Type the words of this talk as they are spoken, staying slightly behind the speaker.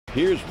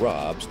Here's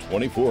Rob's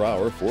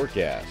 24-hour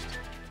forecast.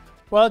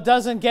 Well, it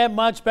doesn't get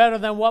much better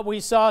than what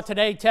we saw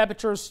today.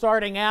 Temperatures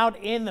starting out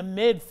in the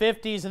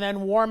mid-50s and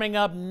then warming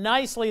up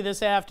nicely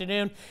this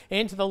afternoon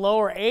into the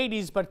lower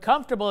 80s, but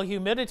comfortable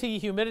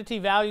humidity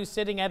value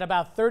sitting at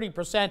about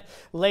 30%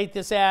 late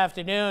this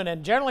afternoon.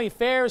 And generally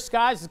fair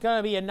skies. Is going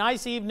to be a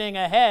nice evening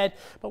ahead,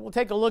 but we'll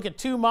take a look at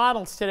two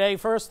models today.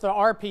 First, the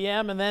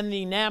RPM and then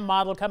the NAM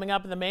model coming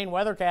up in the main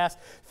weathercast.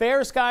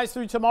 Fair skies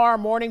through tomorrow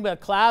morning, but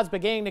clouds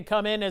beginning to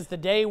come in as the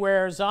day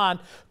wears on.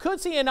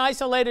 Could see an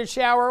isolated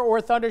shower or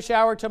thunder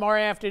shower tomorrow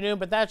afternoon,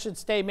 but that should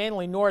stay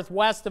mainly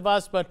northwest of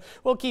us, but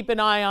we'll keep an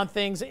eye on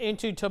things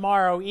into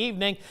tomorrow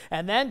evening.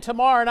 And then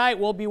tomorrow night,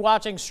 we'll be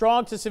watching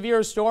strong to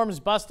severe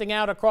storms busting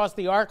out across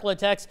the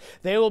Arklatex.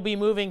 They will be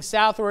moving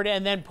southward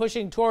and then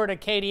pushing toward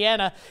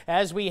Acadiana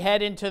as we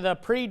head into the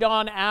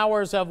pre-dawn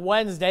hours of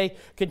Wednesday,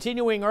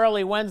 continuing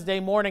early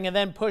Wednesday morning and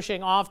then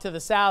pushing off to the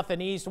south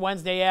and east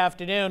Wednesday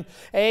afternoon.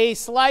 A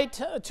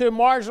slight to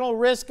marginal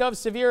risk of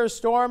severe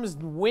storms,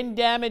 wind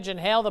damage,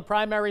 and hail, the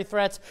primary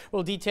threats.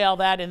 We'll detail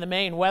that in the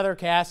main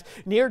weathercast.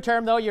 Near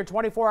term, though, your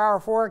 24-hour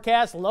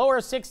forecast,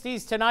 lower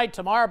 60s tonight.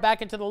 Tomorrow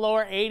back into the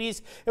lower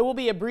 80s. It will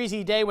be a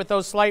breezy day with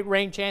those slight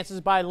rain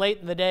chances by late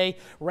in the day.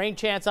 Rain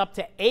chance up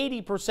to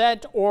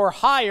 80% or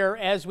higher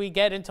as we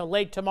get into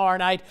late tomorrow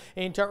night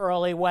into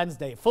early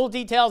Wednesday. Full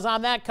details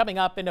on that coming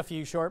up in a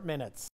few short minutes.